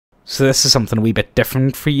So this is something a wee bit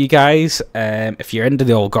different for you guys. If you're into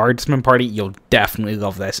the old Guardsman party, you'll definitely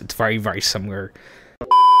love this. It's very, very similar.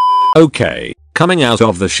 Okay, coming out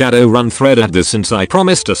of the Shadowrun thread at this, since I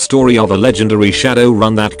promised a story of a legendary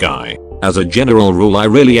Shadowrun that guy. As a general rule, I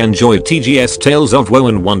really enjoyed TGS Tales of Woe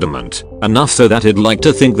and Wonderment, enough so that I'd like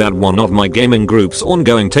to think that one of my gaming group's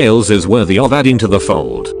ongoing tales is worthy of adding to the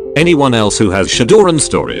fold. Anyone else who has Shadowrun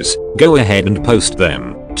stories, go ahead and post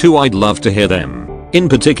them, too. I'd love to hear them. In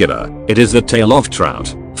particular, it is the tale of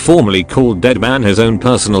Trout, formerly called Deadman, his own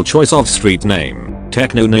personal choice of street name,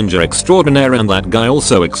 Techno Ninja Extraordinaire, and that guy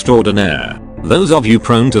also extraordinaire. Those of you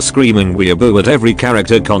prone to screaming weeaboo at every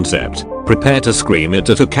character concept, prepare to scream it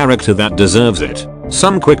at a character that deserves it.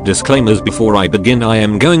 Some quick disclaimers before I begin. I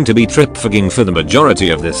am going to be trip-fagging for the majority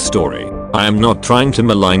of this story. I am not trying to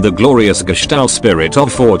malign the glorious Gestalt spirit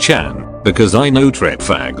of 4chan, because I know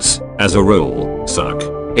trip-fags, as a rule, suck.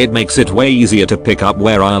 It makes it way easier to pick up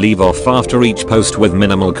where I leave off after each post with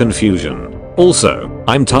minimal confusion. Also,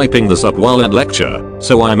 I'm typing this up while at lecture,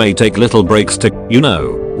 so I may take little breaks to,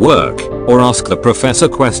 work, or ask the professor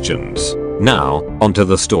questions. Now, onto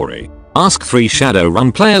the story. Ask 3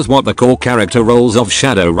 Shadowrun players what the core character roles of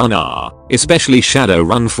Shadowrun are, especially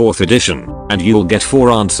Shadowrun 4th edition, and you'll get 4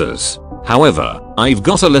 answers. However, I've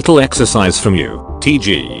got a little exercise from you,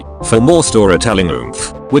 TG, for more storytelling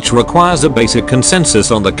oomph, which requires a basic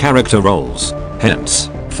consensus on the character roles.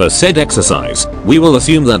 Hence, for said exercise, we will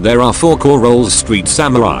assume that there are 4 core roles: Street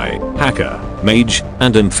Samurai, Hacker, Mage,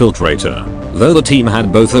 and Infiltrator. Though the team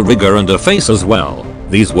had both a rigger and a face as well,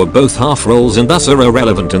 these were both half roles and thus are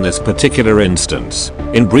irrelevant in this particular instance.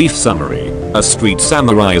 In brief summary, a street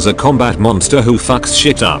samurai is a combat monster who fucks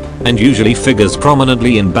shit up and usually figures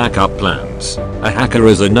prominently in backup plans. A hacker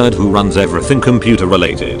is a nerd who runs everything computer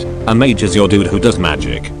related. A mage is your dude who does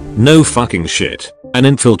magic. No fucking shit. An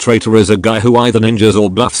infiltrator is a guy who either ninjas or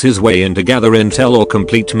bluffs his way in to gather intel or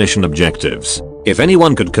complete mission objectives. If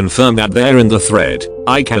anyone could confirm that they're in the thread,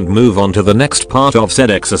 I can move on to the next part of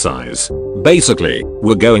said exercise. Basically,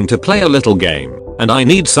 we're going to play a little game, and I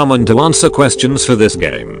need someone to answer questions for this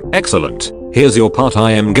game. Excellent. Here's your part. I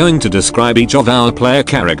am going to describe each of our player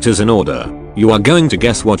characters in order. You are going to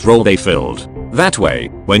guess what role they filled. That way,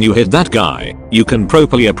 when you hit that guy, you can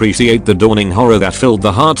properly appreciate the dawning horror that filled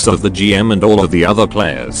the hearts of the GM and all of the other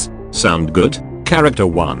players. Sound good? Character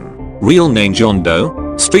 1. Real name John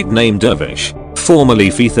Doe. Street name Dervish. Formerly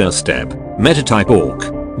Featherstep. Metatype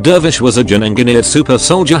Orc. Dervish was a gen-engineered super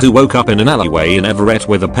soldier who woke up in an alleyway in Everett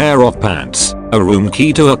with a pair of pants, a room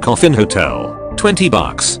key to a coffin hotel,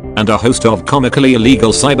 $20, and a host of comically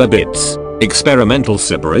illegal cyber bits. Experimental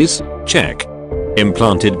cyberies? Check.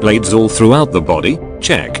 Implanted blades all throughout the body?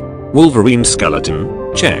 Check. Wolverine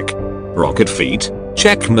skeleton? Check. Rocket feet?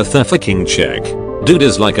 Check. Motherfucking check. Dude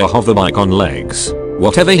is like a hoverbike on legs.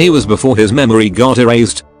 Whatever he was before his memory got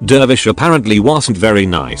erased, Dervish apparently wasn't very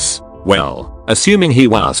nice. Well, assuming he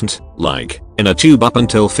wasn't, like, in a tube up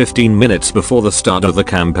until 15 minutes before the start of the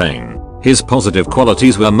campaign. His positive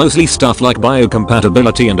qualities were mostly stuff like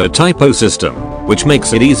biocompatibility and a typo system, which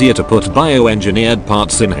makes it easier to put bioengineered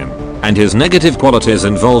parts in him. And his negative qualities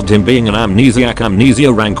involved him being an amnesiac,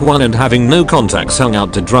 amnesia rank 1, and having no contacts hung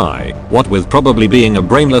out to dry, what with probably being a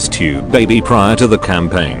brainless tube baby prior to the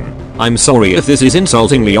campaign. I'm sorry if this is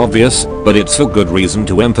insultingly obvious, but it's for good reason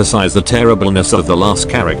to emphasize the terribleness of the last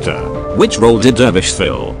character. Which role did Dervish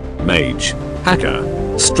fill? Mage.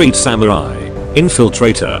 Hacker. Street Samurai.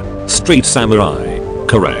 Infiltrator. Street Samurai.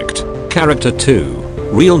 Correct. Character 2.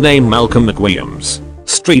 Real name Malcolm McWilliams.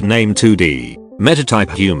 Street name 2D.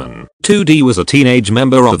 Metatype Human. 2D was a teenage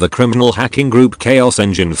member of the criminal hacking group Chaos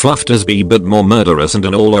Engine, fluffed as B but more murderous and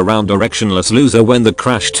an all-around directionless loser when the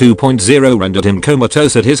Crash 2.0 rendered him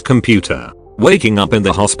comatose at his computer. Waking up in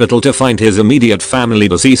the hospital to find his immediate family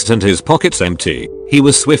deceased and his pockets empty, he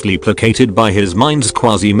was swiftly placated by his mind's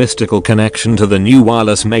quasi-mystical connection to the new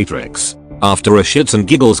wireless matrix. After a shits and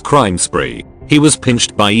giggles crime spree, he was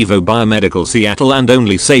pinched by Evo Biomedical Seattle and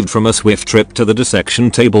only saved from a swift trip to the dissection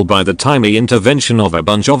table by the timely intervention of a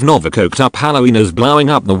bunch of novacoked up Halloweeners blowing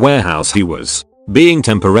up the warehouse he was being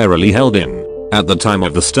temporarily held in. At the time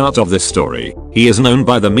of the start of this story, he is known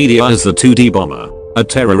by the media as the 2D Bomber, a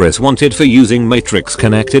terrorist wanted for using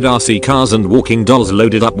matrix-connected RC cars and walking dolls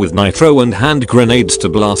loaded up with nitro and hand grenades to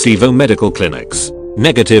blast Evo medical clinics.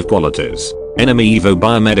 Negative qualities. Enemy Evo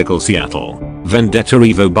Biomedical Seattle. Vendetta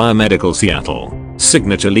Evo Biomedical Seattle.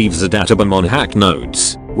 Signature leaves a data bomb on hacked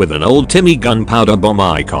nodes, with an old Timmy gunpowder bomb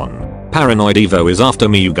icon. Paranoid Evo is after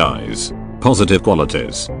me you guys. Positive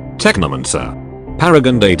qualities. Technomancer.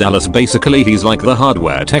 Paragon Day Dallas, basically he's like the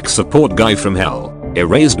hardware tech support guy from hell.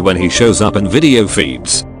 Erased when he shows up in video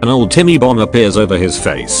feeds, an old Timmy bomb appears over his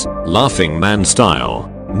face, Laughing Man style.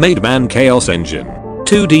 Made Man Chaos Engine.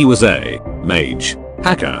 2D was a mage,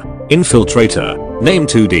 hacker, infiltrator, name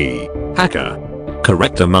 2D, hacker.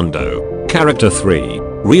 Corrector Mundo. Character 3.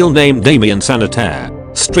 Real name Damien Sanitaire.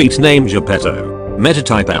 Street name Geppetto.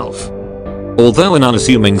 Metatype Elf. Although an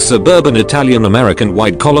unassuming suburban Italian-American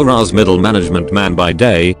white-collar middle management man by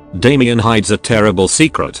day, Damien hides a terrible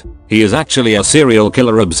secret. He is actually a serial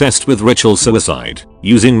killer obsessed with ritual suicide,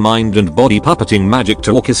 using mind and body puppeting magic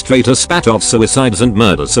to orchestrate a spat of suicides and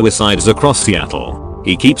murder-suicides across Seattle.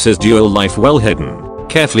 He keeps his dual life well hidden,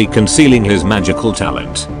 carefully concealing his magical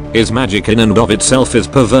talent. His magic in and of itself is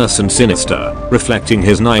perverse and sinister, reflecting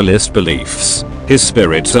his nihilist beliefs. His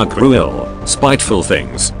spirits are cruel, spiteful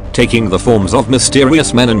things, taking the forms of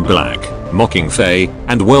mysterious men in black, mocking fae,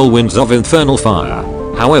 and whirlwinds of infernal fire.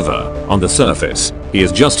 However, on the surface, he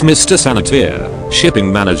is just Mr. Sanitaire,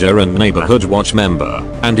 shipping manager and neighborhood watch member,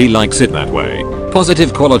 and he likes it that way.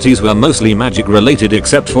 Positive qualities were mostly magic related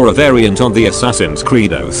except for a variant on the Assassin's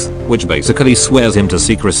Creed oath, which basically swears him to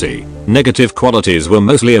secrecy. Negative qualities were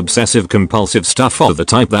mostly obsessive compulsive stuff of the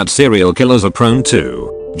type that serial killers are prone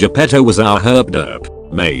to. Geppetto was our herb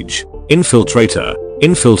derp, mage, infiltrator,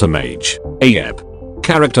 mage, AEP.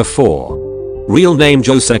 Character 4. Real name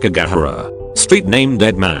Joe Sekigahara. Street name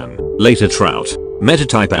Deadman, later Trout.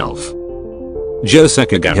 Metatype Elf. Joe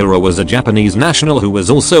Sekigahara was a Japanese national who was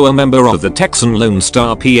also a member of the Texan Lone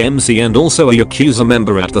Star PMC and also a Yakuza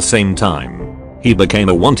member at the same time. He became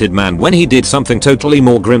a wanted man when he did something totally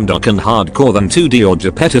more grimdark and hardcore than 2D or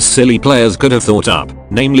Geppetto's silly players could have thought up,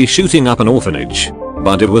 namely shooting up an orphanage.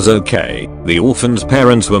 But it was okay, the orphan's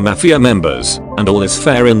parents were mafia members, and all is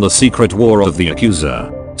fair in the secret war of the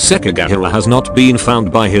Yakuza. Sekigahara has not been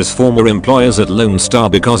found by his former employers at Lone Star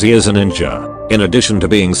because he is a ninja. In addition to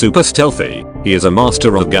being super stealthy, he is a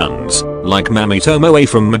master of guns, like Mamitomoe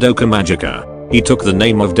from Madoka Magica. He took the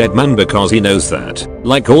name of Deadman because he knows that,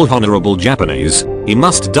 like all honorable Japanese, he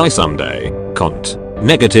must die someday. Cont.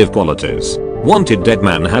 Negative qualities. Wanted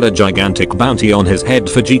Deadman had a gigantic bounty on his head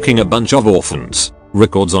for jeeking a bunch of orphans.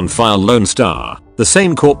 Records on file Lone Star, the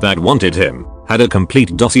same court that wanted him, had a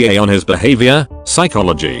complete dossier on his behavior,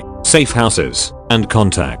 psychology, safe houses, and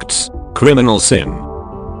contacts. Criminal sin.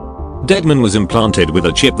 Deadman was implanted with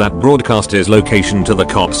a chip that broadcast his location to the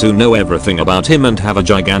cops who know everything about him and have a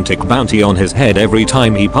gigantic bounty on his head every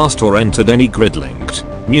time he passed or entered any grid-linked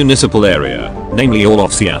municipal area, namely all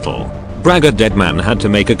of Seattle. Bragger Deadman had to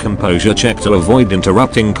make a composure check to avoid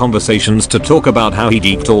interrupting conversations to talk about how he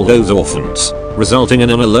jeeked all those orphans, resulting in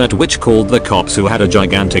an alert which called the cops who had a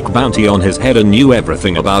gigantic bounty on his head and knew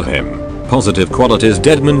everything about him. Positive qualities.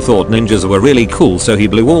 Deadman thought ninjas were really cool, so he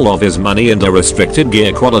blew all of his money and a restricted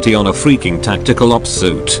gear quality on a freaking tactical ops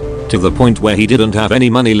suit, to the point where he didn't have any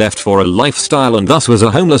money left for a lifestyle and thus was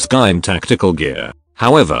a homeless guy in tactical gear.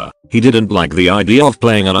 However, he didn't like the idea of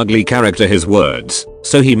playing an ugly character, his words,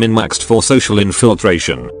 so he min-maxed for social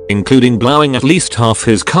infiltration, including blowing at least half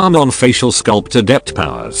his Carmon facial sculpt adept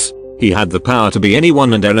powers. He had the power to be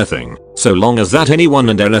anyone and anything, so long as that anyone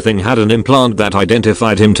and anything had an implant that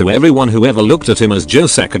identified him to everyone who ever looked at him as Joe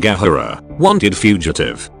Sekigahara. Wanted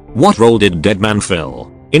fugitive. What role did Deadman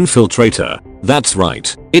fill? Infiltrator. That's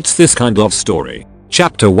right, it's this kind of story.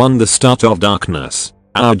 Chapter 1: The Start of Darkness.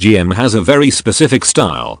 Our GM has a very specific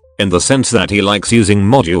style, in the sense that he likes using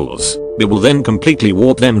modules, but will then completely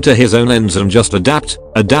warp them to his own ends and just adapt.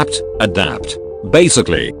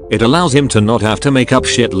 Basically, it allows him to not have to make up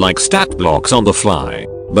shit like stat blocks on the fly.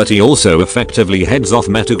 But he also effectively heads off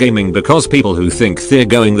metagaming because people who think they're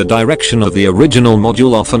going the direction of the original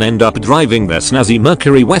module often end up driving their snazzy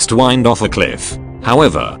Mercury West wind off a cliff.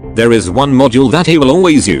 However, there is one module that he will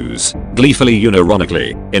always use, gleefully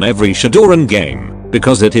unironically, in every Shadowrun game,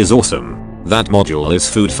 because it is awesome. That module is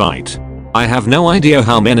Food Fight. I have no idea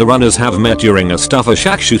how many runners have met during a Stuffer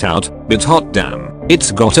Shack shootout, but hot damn,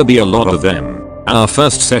 it's gotta be a lot of them. Our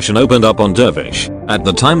first session opened up on Dervish, at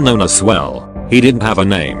the time known as Swell. He didn't have a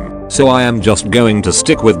name, so I am just going to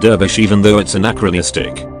stick with Dervish even though it's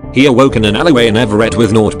anachronistic. He awoke in an alleyway in Everett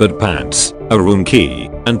with naught but pants, a room key,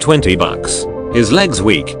 and $20. His legs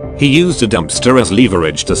weak, he used a dumpster as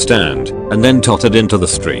leverage to stand, and then tottered into the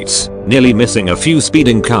streets, nearly missing a few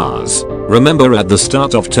speeding cars. Remember at the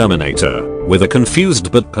start of Terminator, with a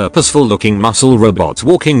confused but purposeful looking muscle robot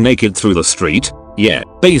walking naked through the street? Yeah,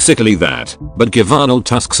 basically that, but give Arnold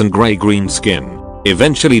tusks and grey-green skin.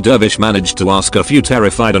 Eventually Dervish managed to ask a few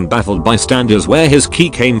terrified and baffled bystanders where his key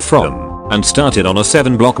came from, and started on a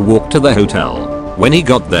 7-block walk to the hotel. When he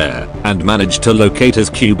got there and managed to locate his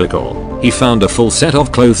cubicle, he found a full set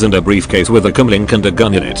of clothes and a briefcase with a comlink and a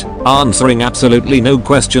gun in it, answering absolutely no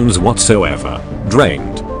questions whatsoever.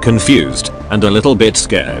 Drained, confused, and a little bit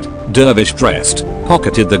scared, Dervish dressed,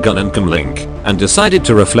 pocketed the gun and comlink, and decided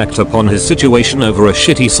to reflect upon his situation over a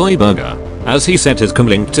shitty soy burger. As he set his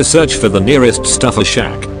comlink to search for the nearest stuffer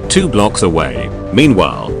shack, 2 blocks away.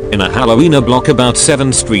 Meanwhile, in a Halloweener block about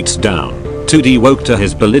 7 streets down, 2D woke to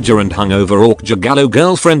his belligerent hungover Orc Jagallo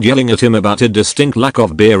girlfriend yelling at him about a distinct lack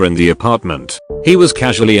of beer in the apartment. He was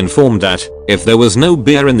casually informed that, if there was no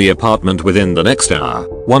beer in the apartment within the next hour,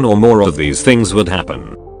 1 or more of these things would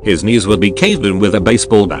happen. His knees would be caved in with a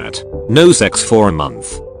baseball bat. No sex for a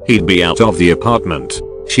month. He'd be out of the apartment.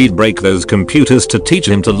 She'd break those computers to teach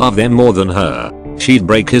him to love them more than her. She'd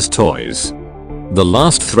break his toys. The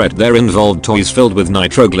last threat there involved toys filled with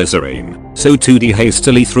nitroglycerine, so 2D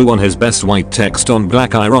hastily threw on his best white text on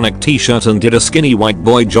black ironic t-shirt and did a skinny white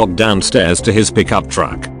boy jog downstairs to his pickup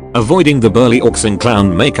truck, avoiding the burly orcs in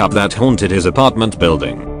clown makeup that haunted his apartment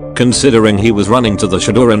building. Considering he was running to the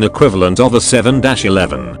SHADOWRUN equivalent of a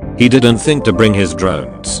 7-11, he didn't think to bring his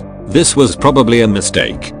drones. This was probably a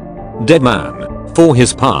mistake. Deadman, for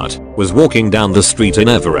his part, was walking down the street in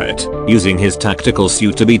Everett, using his tactical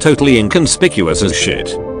suit to be totally inconspicuous as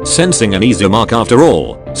shit. Sensing an easier mark after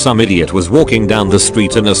all, some idiot was walking down the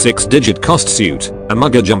street in a 6-digit cost suit. A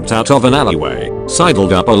mugger jumped out of an alleyway,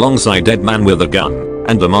 sidled up alongside Deadman with a gun,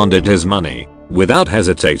 and demanded his money. Without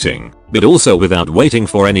hesitating, but also without waiting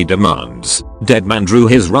for any demands, Deadman drew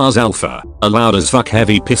his Raz Alpha, a loud as fuck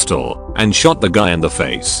heavy pistol, and shot the guy in the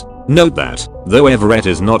face. Note that, though Everett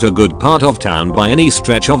is not a good part of town by any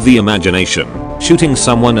stretch of the imagination, shooting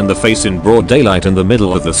someone in the face in broad daylight in the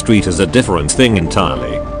middle of the street is a different thing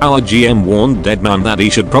entirely. Our GM warned Deadman that he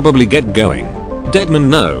should probably get going. Deadman: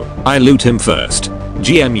 no, I loot him first.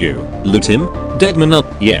 GM: you loot him? Deadman: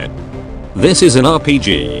 yeah. This is an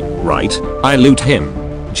RPG, right? I loot him.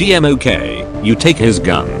 GM: okay, you take his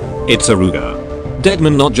gun. It's a Ruger.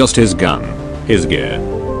 Deadman: not just his gun, his gear.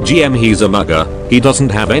 GM: he's a mugger, he doesn't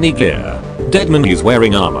have any gear. Deadman: he's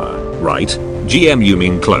wearing armor, right? GM: you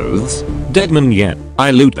mean clothes? Deadman: yeah, I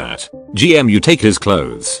loot that. GM: you take his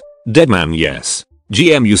clothes. Deadman: yes.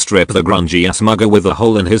 GM: you strip the grungy ass mugger with a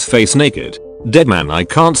hole in his face naked. Deadman: I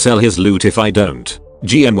can't sell his loot if I don't.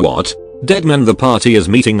 GM: what? Deadman: the party is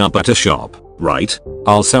meeting up at a shop, right?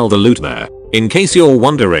 I'll sell the loot there. In case you're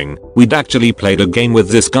wondering, we'd actually played a game with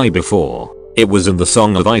this guy before. It was in the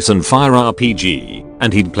Song of Ice and Fire RPG,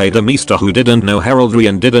 and he'd played a Meester who didn't know heraldry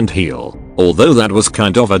and didn't heal. Although that was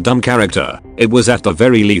kind of a dumb character, it was at the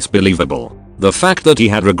very least believable. The fact that he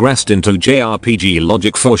had regressed into JRPG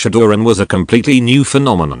logic for SHADOWRUN was a completely new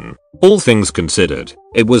phenomenon. All things considered,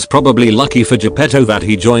 it was probably lucky for Geppetto that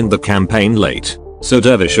he joined the campaign late. So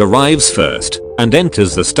Dervish arrives first, and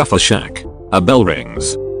enters the Stuffer Shack. A bell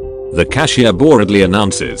rings. The cashier boredly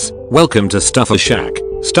announces, "Welcome to Stuffer Shack.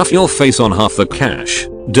 Stuff your face on half the cash."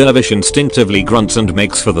 Dervish instinctively grunts and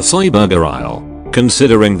makes for the soy burger aisle.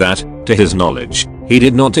 Considering that, to his knowledge, he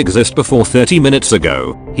did not exist before 30 minutes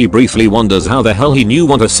ago, he briefly wonders how the hell he knew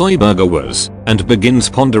what a soy burger was, and begins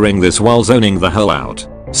pondering this while zoning the hell out.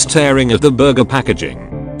 Staring at the burger packaging,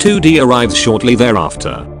 2D arrives shortly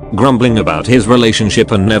thereafter. Grumbling about his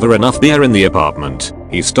relationship and never enough beer in the apartment,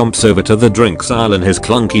 he stomps over to the drinks aisle in his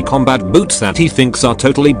clunky combat boots that he thinks are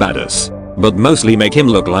totally badass, but mostly make him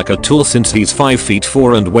look like a tool since he's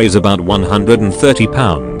 5'4" and weighs about 130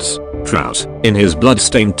 pounds. Trout, in his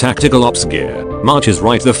blood-stained tactical ops gear, marches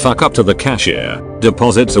right the fuck up to the cashier,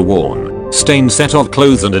 deposits a worn, stained set of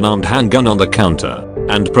clothes and an armed handgun on the counter,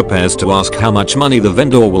 and prepares to ask how much money the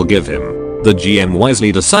vendor will give him. The GM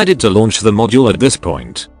wisely decided to launch the module at this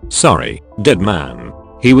point. Sorry, Deadman.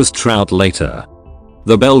 He was Trout later.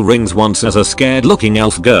 The bell rings once as a scared-looking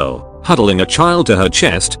elf girl, huddling a child to her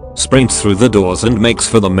chest, sprints through the doors and makes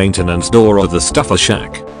for the maintenance door of the Stuffer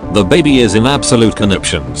Shack. The baby is in absolute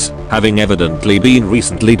conniptions, having evidently been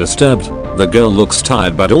recently disturbed. The girl looks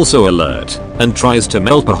tired but also alert, and tries to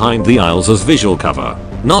melt behind the aisles as visual cover.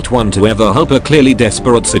 Not one to ever help a clearly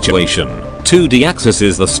desperate situation. 2D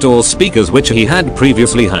accesses the store's speakers which he had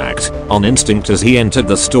previously hacked, on instinct as he entered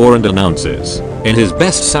the store and announces, in his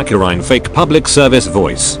best saccharine fake public service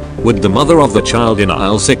voice, "Would the mother of the child in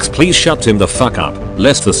aisle 6 please shut him the fuck up,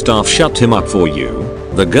 lest the staff shut him up for you."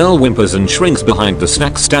 The girl whimpers and shrinks behind the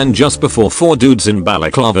snack stand just before 4 dudes in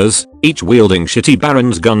balaclavas, each wielding shitty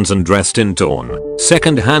barons guns and dressed in torn,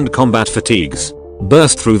 second-hand combat fatigues,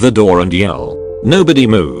 burst through the door and yell, "Nobody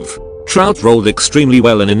move." Trout rolled extremely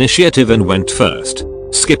well in initiative and went first.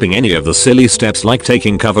 skipping any of the silly steps like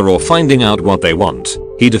taking cover or finding out what they want.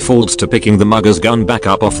 He defaults to picking the mugger's gun back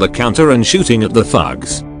up off the counter and shooting at the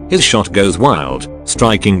thugs. His shot goes wild,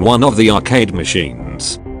 striking one of the arcade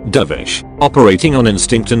machines. Dervish, operating on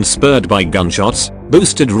instinct and spurred by gunshots,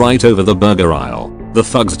 boosted right over the burger aisle. The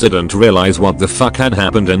thugs didn't realize what the fuck had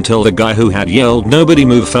happened until the guy who had yelled "nobody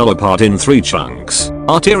move" fell apart in 3 chunks,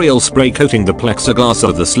 arterial spray coating the plexiglass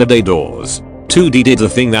of the slide doors. 2D did the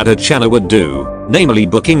thing that a channel would do, namely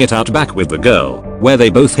booking it out back with the girl, where they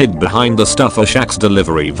both hid behind the Stuffer Shack's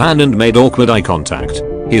delivery van and made awkward eye contact.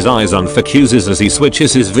 His eyes unfocuses as he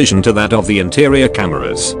switches his vision to that of the interior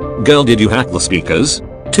cameras. "Girl, did you hack the speakers?"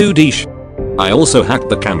 2D "I also hacked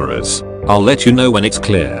the cameras. I'll let you know when it's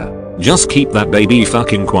clear. Just keep that baby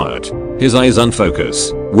fucking quiet." His eyes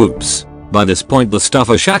unfocus. Whoops. By this point the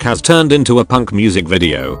Stuffer Shack has turned into a punk music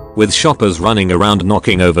video, with shoppers running around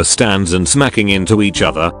knocking over stands and smacking into each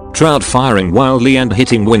other, Trout firing wildly and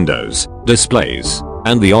hitting windows, displays,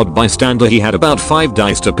 and the odd bystander. He had about 5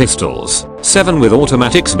 dice to pistols, 7 with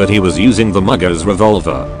automatics, but he was using the mugger's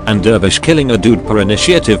revolver, and Dervish killing a dude per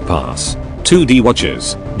initiative pass. 2D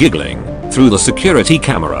watches, giggling, through the security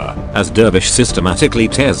camera, as Dervish systematically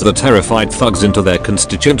tears the terrified thugs into their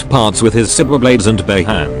constituent parts with his saber blades and bare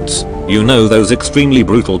hands. You know those extremely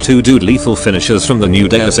brutal 2-dude lethal finishers from the new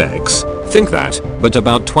Deus Ex? Think that, but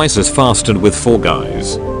about twice as fast and with 4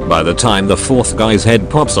 guys. By the time the 4th guy's head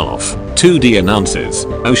pops off, 2D announces,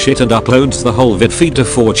 "Oh shit," and uploads the whole vid feed to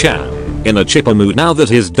 4chan, in a chipper mood now that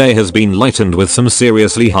his day has been lightened with some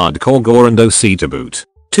seriously hardcore gore and OC to boot.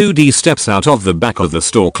 2D steps out of the back of the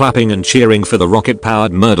store clapping and cheering for the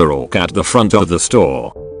rocket-powered murder orc at the front of the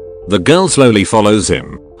store. The girl slowly follows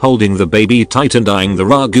him, holding the baby tight and eyeing the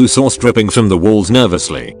ragu sauce dripping from the walls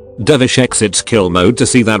nervously. Dervish exits kill mode to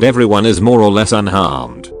see that everyone is more or less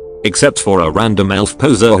unharmed. Except for a random elf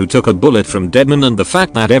poser who took a bullet from Deadman and the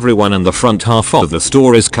fact that everyone in the front half of the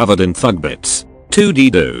store is covered in thug bits. 2D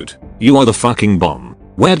dude, you are the fucking bomb.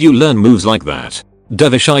 Where'd you learn moves like that?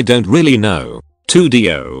 Dervish, I don't really know. 2D,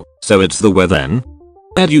 so it's the where then?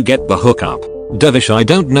 Where'd you get the hookup? Dervish, I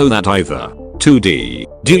don't know that either. 2D,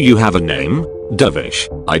 do you have a name? Dervish,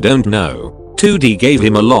 I don't know. 2D gave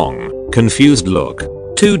him a long, confused look.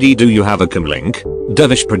 2D, do you have a comlink?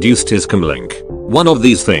 Dervish produced his comlink. One of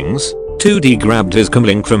these things? 2D grabbed his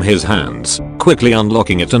comlink from his hands, quickly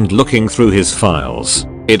unlocking it and looking through his files.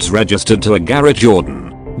 It's registered to a Garrett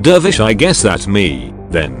Jordan. Dervish, I guess that's me,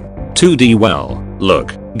 then. 2D, well,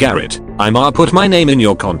 look, Garrett, I'ma put my name in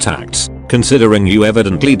your contacts, considering you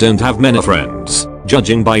evidently don't have many friends.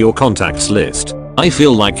 Judging by your contacts list, I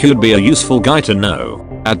feel like you'd be a useful guy to know.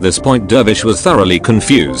 At this point Dervish was thoroughly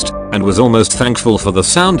confused, and was almost thankful for the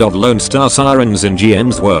sound of Lone Star Sirens in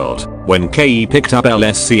GM's world, when KE picked up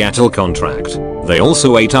LS Seattle contract. They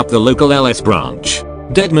also ate up the local LS branch.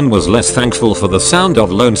 Deadman was less thankful for the sound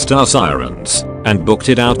of Lone Star Sirens, and booked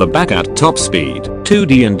it out the back at top speed.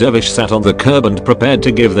 2D and Dervish sat on the curb and prepared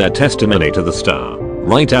to give their testimony to the Star.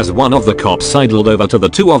 Right as one of the cops sidled over to the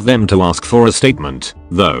 2 of them to ask for a statement,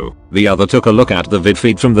 though, the other took a look at the vid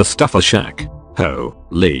feed from the Stuffer Shack.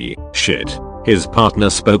 Holy shit. His partner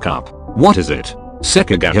spoke up. What is it?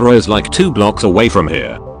 Sekigahara is like 2 blocks away from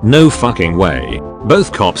here. No fucking way.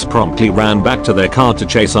 Both cops promptly ran back to their car to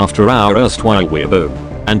chase after our erstwhile weirdo,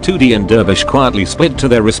 and 2D and Dervish quietly sped to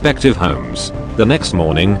their respective homes. The next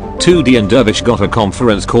morning, 2D and Dervish got a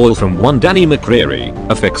conference call from one Danny McCreary,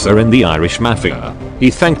 a fixer in the Irish Mafia. He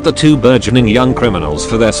thanked the 2 burgeoning young criminals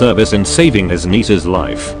for their service in saving his niece's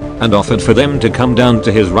life, and offered for them to come down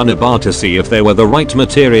to his runner bar to see if they were the right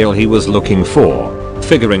material he was looking for.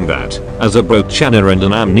 Figuring that, as a broke channer and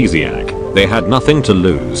an amnesiac, they had nothing to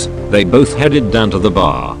lose, they both headed down to the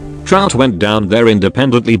bar. Trout went down there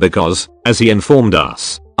independently because, as he informed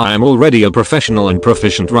us, I am already a professional and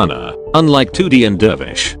proficient runner, unlike 2D and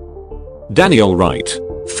Dervish. Danny, alright.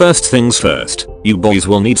 First things first, you boys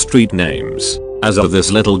will need street names. As of this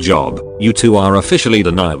little job, you 2 are officially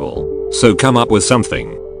deniable, so come up with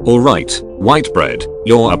something. Alright, white bread,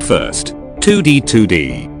 you're up first.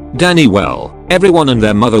 2D. Danny, well, everyone and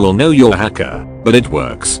their mother will know you're a hacker, but it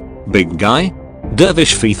works. Big guy?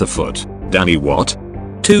 Dervish, feet a foot. Danny, what?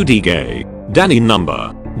 2D gay. Danny,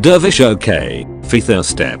 number. Dervish, okay. Feet a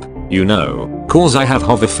step. You know, cause I have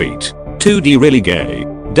hover feet. 2D, really gay.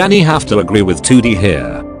 Danny, have to agree with 2D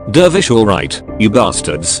here. Dervish, alright, you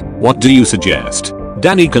bastards, what do you suggest?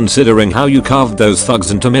 Danny, considering how you carved those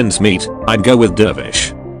thugs into mincemeat, I'd go with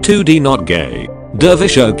Dervish. 2D, not gay.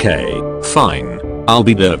 Dervish, okay, fine, I'll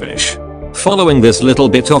be Dervish. Following this little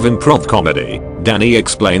bit of improv comedy, Danny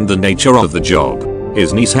explained the nature of the job.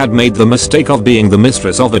 His niece had made the mistake of being the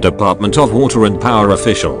mistress of a Department of Water and Power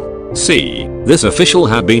official. See, This official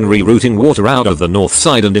had been rerouting water out of the north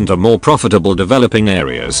side and into more profitable developing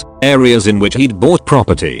areas in which he'd bought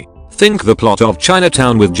property. Think the plot of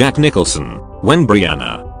Chinatown with Jack Nicholson. When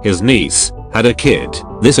Brianna, his niece, had a kid,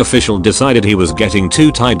 this official decided he was getting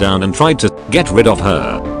too tied down and tried to get rid of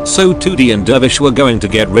her. So 2D and Dervish were going to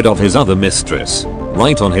get rid of his other mistress.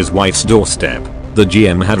 Right on his wife's doorstep. The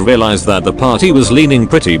GM had realized that the party was leaning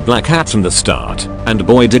pretty black hat from the start, and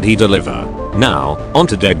boy did he deliver. Now, on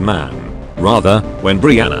to Dead Man. Rather, when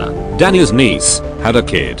Brianna, Danny's niece, had a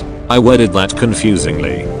kid. I worded that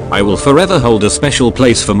confusingly. I will forever hold a special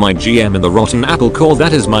place for my GM in the rotten apple core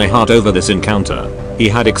that is my heart over this encounter. He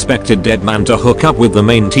had expected Dead Man to hook up with the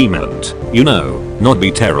main team and, you know, not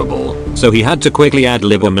be terrible, so he had to quickly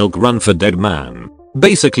ad-lib a milk run for Dead Man.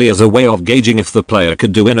 Basically as a way of gauging if the player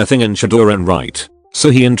could do anything in SHADOWRUN right. So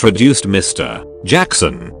he introduced Mr.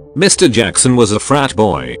 Jackson. Mr. Jackson was a frat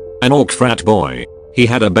boy, an orc frat boy. He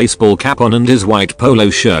had a baseball cap on and his white polo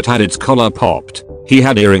shirt had its collar popped. He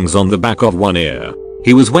had earrings on the back of one ear.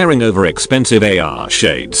 He was wearing over expensive AR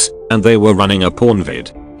shades, and they were running a porn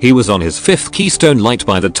vid. He was on his 5th Keystone Light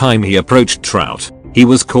by the time he approached Trout. He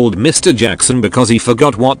was called Mr. Jackson because he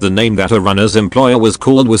forgot what the name that a runner's employer was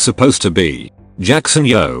called was supposed to be. Jackson,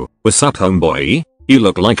 yo, what's up homeboy? You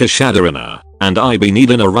look like a Shadowrunner, and I be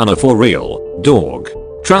needing a runner for real, dog.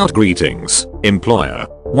 Trout, greetings, employer.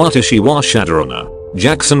 Watashi wa Shadowrunner.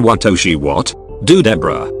 Jackson, watashi what? Dude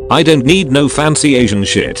Deborah, I don't need no fancy Asian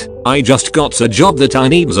shit. I just got a job that I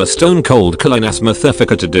needs a stone cold killing ass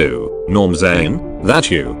motherfucker to do. Norm Zane? That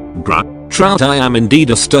you? Bruh. Trout, I am indeed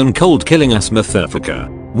a stone cold killing ass motherfucker.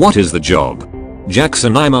 What is the job?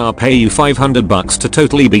 Jackson, I'ma pay you $500 to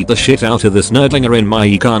totally beat the shit out of this nerdlinger in my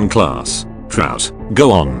econ class. Trout,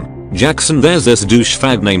 go on. Jackson, there's this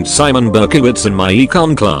douchebag named Simon Berkowitz in my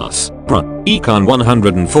econ class. Bruh. Econ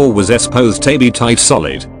 104 was supposed to be tight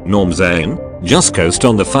solid. Norm Zane? Just coast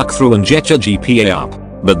on the fuck through and get your GPA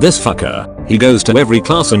up. But this fucker, he goes to every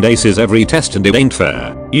class and aces every test and it ain't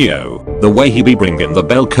fair. Yo, the way he be bringing the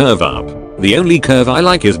bell curve up. The only curve I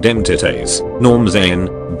like is dem titties. Norm Zane,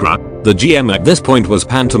 bruh. The GM at this point was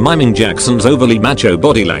pantomiming Jackson's overly macho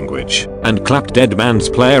body language and clapped Dead Man's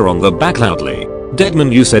player on the back loudly.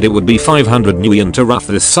 Deadman, you said it would be 500 nuyen to rough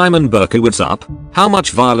this Simon Berkowitz up? How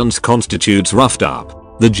much violence constitutes roughed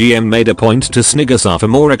up? The GM made a point to snigger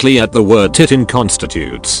sophomorically at the word titin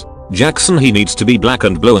constitutes. Jackson, he needs to be black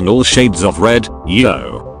and blue and all shades of red,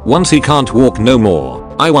 yo. Once he can't walk no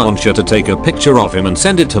more, I want you to take a picture of him and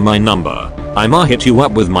send it to my number. I'ma hit you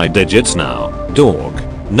up with my digits now, dog.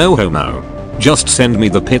 No homo. Just send me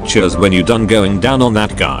the pictures when you done going down on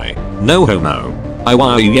that guy. No homo. I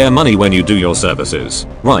wire you your money when you do your services.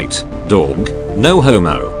 Right, dog. No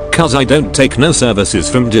homo. Cause I don't take no services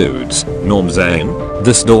from dudes. Norm Zane?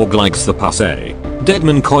 This dog likes the passe.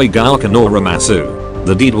 Deadman koi galkanora masu.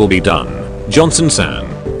 The deed will be done.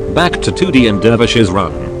 Johnson-san. Back to 2D and Dervish's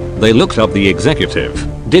run. They looked up the executive,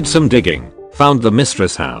 did some digging, found the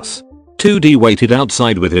mistress house. 2D waited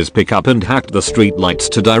outside with his pickup and hacked the street lights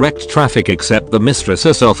to direct traffic except the mistress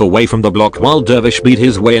herself away from the block while Dervish beat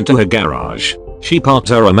his way into her garage. She parked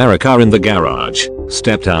her America in the garage,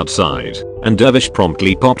 stepped outside, and Dervish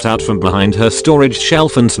promptly popped out from behind her storage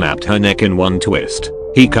shelf and snapped her neck in one twist.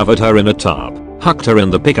 He covered her in a tarp, hucked her in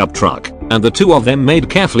the pickup truck, and the two of them made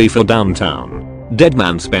carefully for downtown. Dead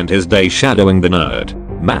Man spent his day shadowing the nerd.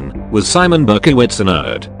 Man, was Simon Berkowitz a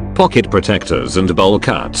nerd? Pocket protectors and bowl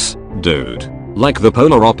cuts, dude. Like the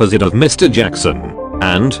polar opposite of Mr. Jackson.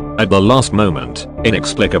 And, at the last moment,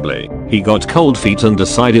 inexplicably, he got cold feet and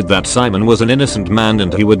decided that Simon was an innocent man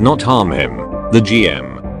and he would not harm him. The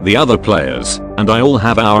GM, the other players, and I all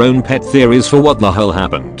have our own pet theories for what the hell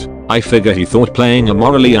happened. I figure he thought playing a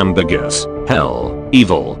morally ambiguous, hell,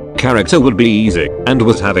 evil, character would be easy, and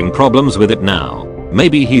was having problems with it now.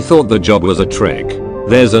 Maybe he thought the job was a trick.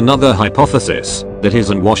 There's another hypothesis, that his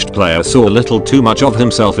unwashed player saw a little too much of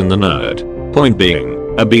himself in the nerd. Point being,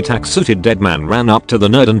 a B-tac-suited Dead Man ran up to the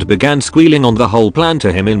nerd and began squealing on the whole plan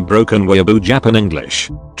to him in broken weeaboo Japan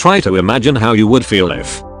English. Try to imagine how you would feel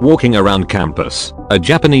if, walking around campus, a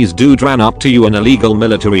Japanese dude ran up to you in illegal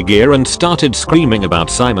military gear and started screaming about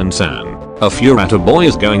Simon-san. A Furata boy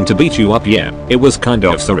is going to beat you up. Yeah, it was kind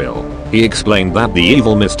of surreal. He explained that the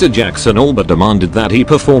evil Mr. Jackson all but demanded that he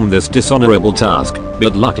perform this dishonorable task,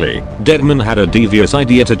 but luckily, Deadman had a devious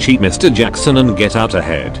idea to cheat Mr. Jackson and get out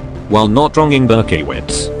ahead. While not wronging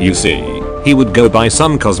Berkowitz, you see, he would go buy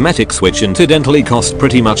some cosmetics which incidentally cost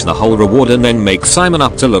pretty much the whole reward and then make Simon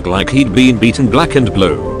up to look like he'd been beaten black and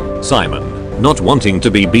blue. Simon, not wanting to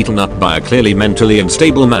be beaten up by a clearly mentally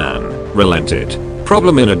unstable man, relented.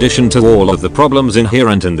 Problem in addition to all of the problems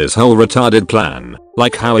inherent in this whole retarded plan,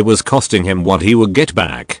 like how it was costing him what he would get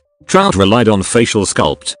back. Trout relied on facial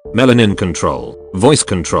sculpt, melanin control, voice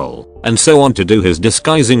control, and so on to do his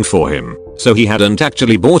disguising for him, so he hadn't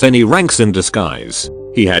actually bought any ranks in disguise.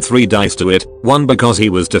 He had 3 dice to it, 1 because he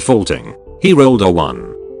was defaulting. He rolled a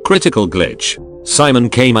 1. Critical glitch. Simon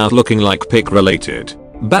came out looking like pick related.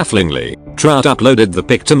 Bafflingly, Trout uploaded the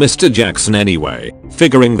pic to Mr. Jackson anyway,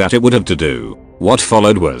 figuring that it would have to do. What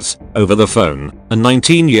followed was, over the phone, a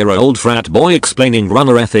 19-year-old frat boy explaining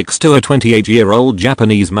runner ethics to a 28-year-old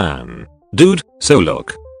Japanese man. Dude, so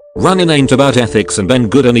look. Running ain't about ethics and being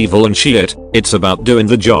good and evil and shit, it's about doing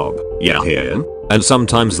the job, yeah here? And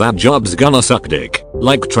sometimes that job's gonna suck dick,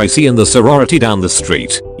 like Tracy in the sorority down the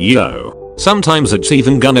street, yo. Sometimes it's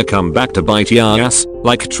even gonna come back to bite ya ass,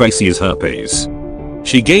 like Tracy's herpes.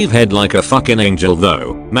 She gave head like a fucking angel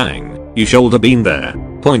though, mang, you shoulda been there.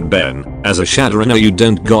 Point Ben, as a Shadowrunner you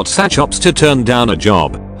don't got such ops to turn down a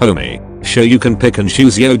job, homie. Sure you can pick and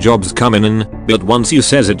choose yo jobs coming in, but once you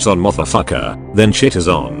says it's on motherfucker, then shit is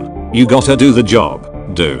on. You gotta do the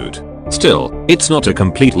job, dude. Still, it's not a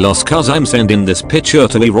complete loss cause I'm sending this picture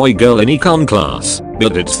to a Roy girl in econ class,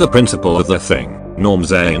 but it's the principle of the thing, Norm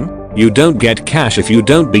Zane. You don't get cash if you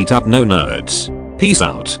don't beat up no nerds. Peace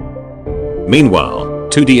out. Meanwhile,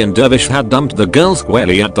 2D and Dervish had dumped the girl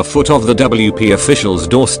squarely at the foot of the WP official's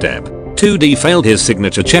doorstep. 2D failed his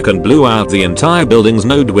signature check and blew out the entire building's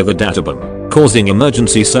node with a databomb, causing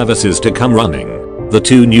emergency services to come running. The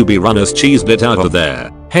 2 newbie runners cheesed it out of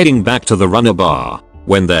there, heading back to the runner bar.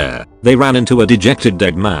 When there, they ran into a dejected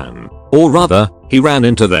dead man. Or rather, he ran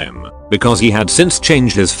into them, because he had since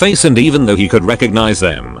changed his face and even though he could recognize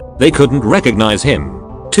them, they couldn't recognize him.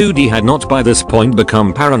 2D had not by this point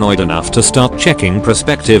become paranoid enough to start checking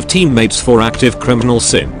prospective teammates for active criminal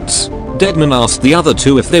sins. Deadman asked the other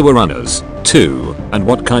 2 if they were runners, too, and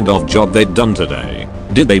what kind of job they'd done today.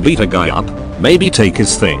 Did they beat a guy up? Maybe take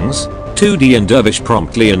his things? 2D and Dervish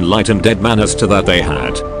promptly enlightened Deadman as to that they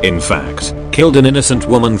had, in fact, killed an innocent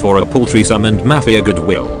woman for a paltry sum and mafia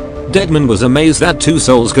goodwill. Deadman was amazed that 2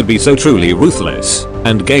 souls could be so truly ruthless,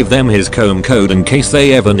 and gave them his comb code in case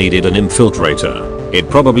they ever needed an infiltrator. It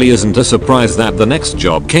probably isn't a surprise that the next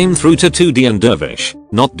job came through to 2D and Dervish,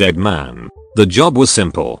 not Deadman. The job was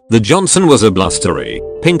simple. The Johnson was a blustery,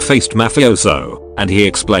 pink-faced mafioso, and he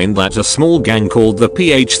explained that a small gang called the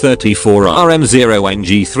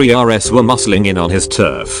PH34RM0NG3RS were muscling in on his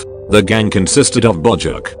turf. The gang consisted of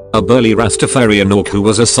Bojuk, a burly Rastafarian orc who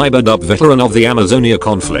was a cyber-dub veteran of the Amazonia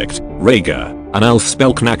conflict, Rhaegar, an elf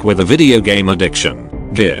spellknack with a video game addiction,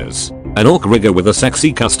 Gears, an orc rigger with a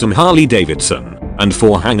sexy custom Harley Davidson, and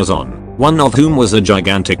 4 hangers-on, one of whom was a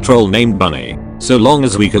gigantic troll named Bunny. So long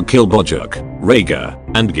as we could kill Bojuk, Rhaegar,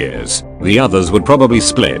 and Gears, the others would probably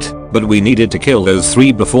split, but we needed to kill those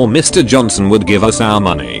 3 before Mr. Johnson would give us our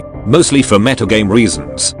money. Mostly for metagame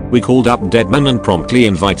reasons, we called up Deadman and promptly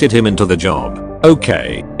invited him into the job.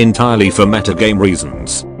 Okay, entirely for metagame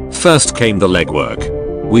reasons. First came the legwork.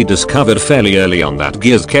 We discovered fairly early on that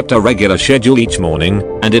Gears kept a regular schedule each morning,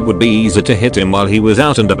 and it would be easy to hit him while he was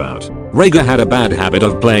out and about. Rhaegar had a bad habit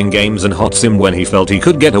of playing games and hot sim when he felt he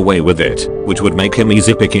could get away with it, which would make him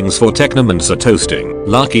easy pickings for Technomancer toasting.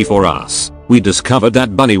 Lucky for us, we discovered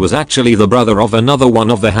that Bunny was actually the brother of another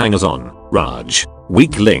one of the hangers-on, Raj.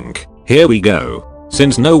 Weak link. Here we go.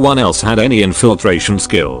 Since no one else had any infiltration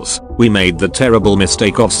skills, we made the terrible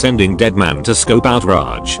mistake of sending Deadman to scope out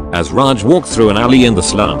Raj. As Raj walked through an alley in the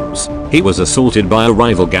slums, he was assaulted by a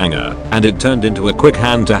rival ganger, and it turned into a quick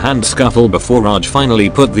hand-to-hand scuffle before Raj finally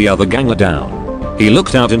put the other ganger down. He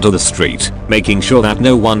looked out into the street, making sure that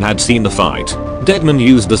no one had seen the fight. Deadman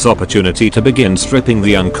used this opportunity to begin stripping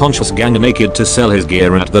the unconscious ganger naked to sell his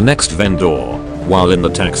gear at the next vendor, while in the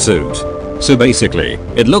tax suit. So basically,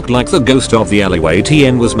 it looked like the ghost of the alleyway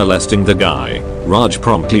TN was molesting the guy. Raj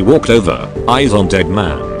promptly walked over, eyes on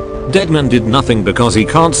Deadman. Deadman did nothing because he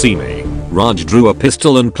can't see me. Raj drew a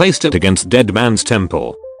pistol and placed it against Deadman's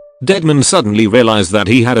temple. Deadman suddenly realized that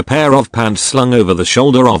he had a pair of pants slung over the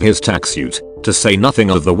shoulder of his taxsuit, to say nothing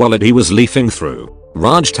of the wallet he was leafing through.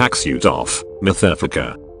 Raj taxsuit off,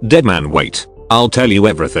 motherfucker. Deadman wait, I'll tell you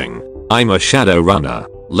everything. I'm a Shadowrunner.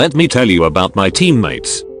 Let me tell you about my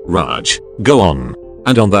teammates. Raj, go on.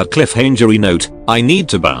 And on that cliffhangery note, I need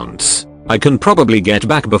to bounce. I can probably get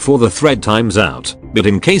back before the thread times out, but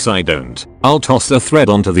in case I don't, I'll toss the thread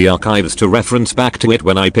onto the archives to reference back to it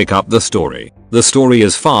when I pick up the story. The story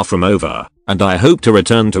is far from over, and I hope to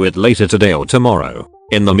return to it later today or tomorrow.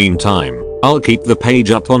 In the meantime, I'll keep the page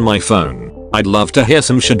up on my phone. I'd love to hear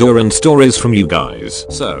some Shadowrun stories from you guys.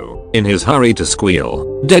 So, in his hurry to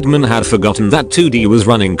squeal, Deadman had forgotten that 2D was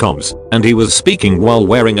running comms, and he was speaking while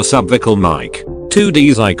wearing a subvocal mic.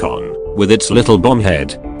 2D's icon, with its little bomb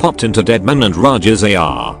head, popped into Deadman and Raj's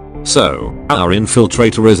AR. So, our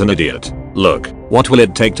infiltrator is an idiot. Look, what will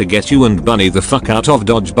it take to get you and Bunny the fuck out of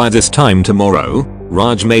Dodge by this time tomorrow?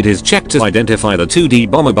 Raj made his check to identify the 2D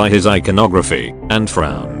bomber by his iconography, and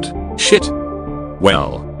frowned. Shit.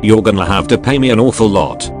 Well, you're gonna have to pay me an awful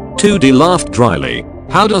lot. 2D laughed dryly.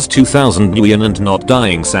 How does 2000 nuyen and not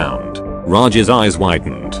dying sound? Raj's eyes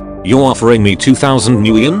widened. You're offering me 2000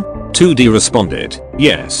 nuyen? 2D responded,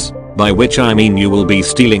 yes. By which I mean you will be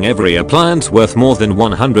stealing every appliance worth more than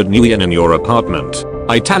 100 nuyen in your apartment.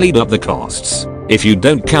 I tallied up the costs. If you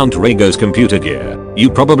don't count Rhaego's computer gear, you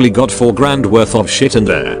probably got 4 grand worth of shit in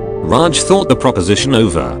there. Raj thought the proposition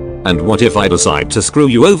over. And what if I decide to screw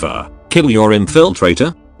you over? Kill your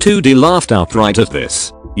infiltrator? 2D laughed outright at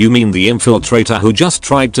this. You mean the infiltrator who just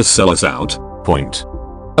tried to sell us out? Point.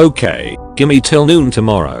 Okay, gimme till noon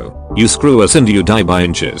tomorrow. You screw us and you die by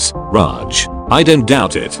inches, Raj. I don't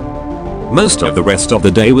doubt it. Most of the rest of the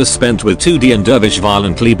day was spent with 2D and Dervish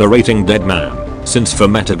violently berating Deadman, since for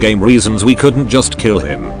metagame reasons we couldn't just kill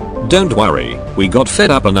him. Don't worry, we got fed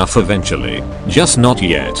up enough eventually, just not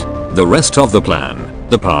yet. The rest of the plan,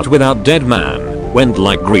 the part without Deadman, went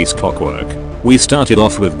like grease clockwork. We started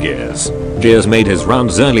off with Gears. Gears made his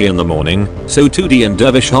rounds early in the morning, so 2D and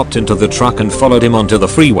Dervish hopped into the truck and followed him onto the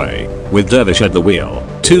freeway. With Dervish at the wheel,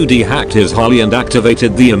 2D hacked his Harley and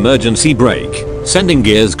activated the emergency brake, sending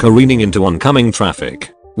Gears careening into oncoming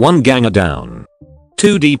traffic. One ganger down.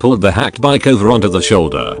 2D pulled the hacked bike over onto the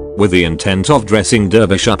shoulder, with the intent of dressing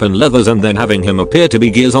Dervish up in leathers and then having him appear to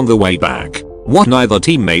be Gears on the way back. What neither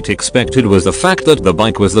teammate expected was the fact that the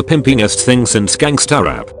bike was the pimpinest thing since gangsta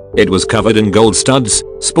rap. It was covered in gold studs,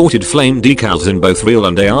 sported flame decals in both real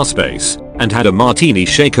and AR space, and had a martini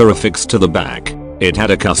shaker affixed to the back. It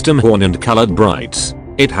had a custom horn and colored brights.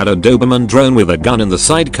 It had a Doberman drone with a gun in the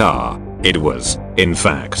sidecar. It was, in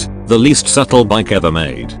fact, the least subtle bike ever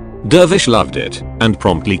made. Dervish loved it, and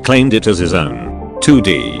promptly claimed it as his own.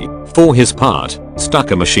 2D, for his part,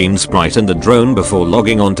 stuck a machine sprite in the drone before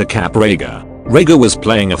logging on to Cap Rhaego. Rhaego was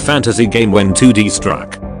playing a fantasy game when 2D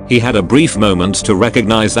struck. He had a brief moment to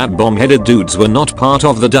recognize that bomb-headed dudes were not part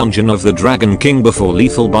of the dungeon of the Dragon King before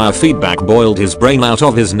lethal biofeedback boiled his brain out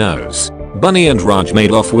of his nose. Bunny and Raj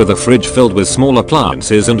made off with a fridge filled with small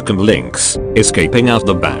appliances and comlinks, escaping out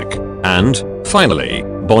the back. And, finally,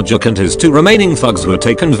 Bojuk and his 2 remaining thugs were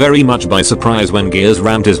taken very much by surprise when Gears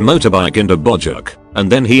rammed his motorbike into Bojuk,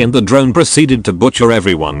 and then he and the drone proceeded to butcher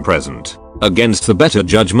everyone present. Against the better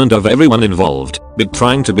judgment of everyone involved, but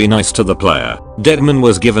trying to be nice to the player, Deadman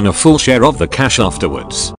was given a full share of the cash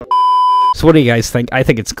afterwards. So what do you guys think? I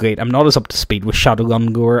think it's great. I'm not as up to speed with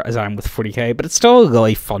Shadowrun lore as I am with 40k, but it's still a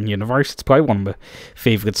really fun universe. It's probably one of my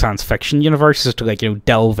favourite science fiction universes to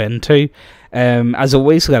delve into. As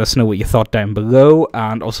always, let us know what you thought down below,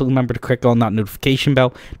 and also remember to click on that notification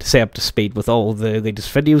bell to stay up to speed with all the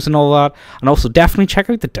latest videos and all that. And also definitely check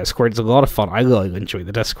out the Discord. It's a lot of fun. I really enjoy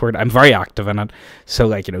the Discord. I'm very active in it, so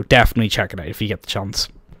definitely check it out if you get the chance.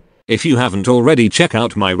 If you haven't already, check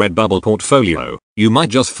out my Redbubble portfolio. You might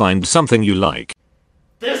just find something you like.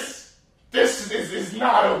 This is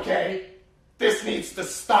not okay. This needs to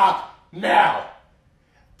stop now.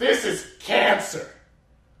 This is cancer.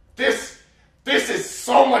 This is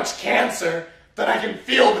so much cancer that I can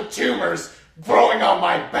feel the tumors growing on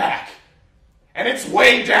my back. And it's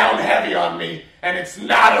way down heavy on me, and it's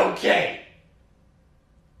not okay.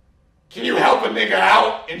 Can you help a nigga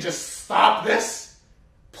out and just stop this?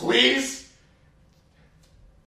 Please?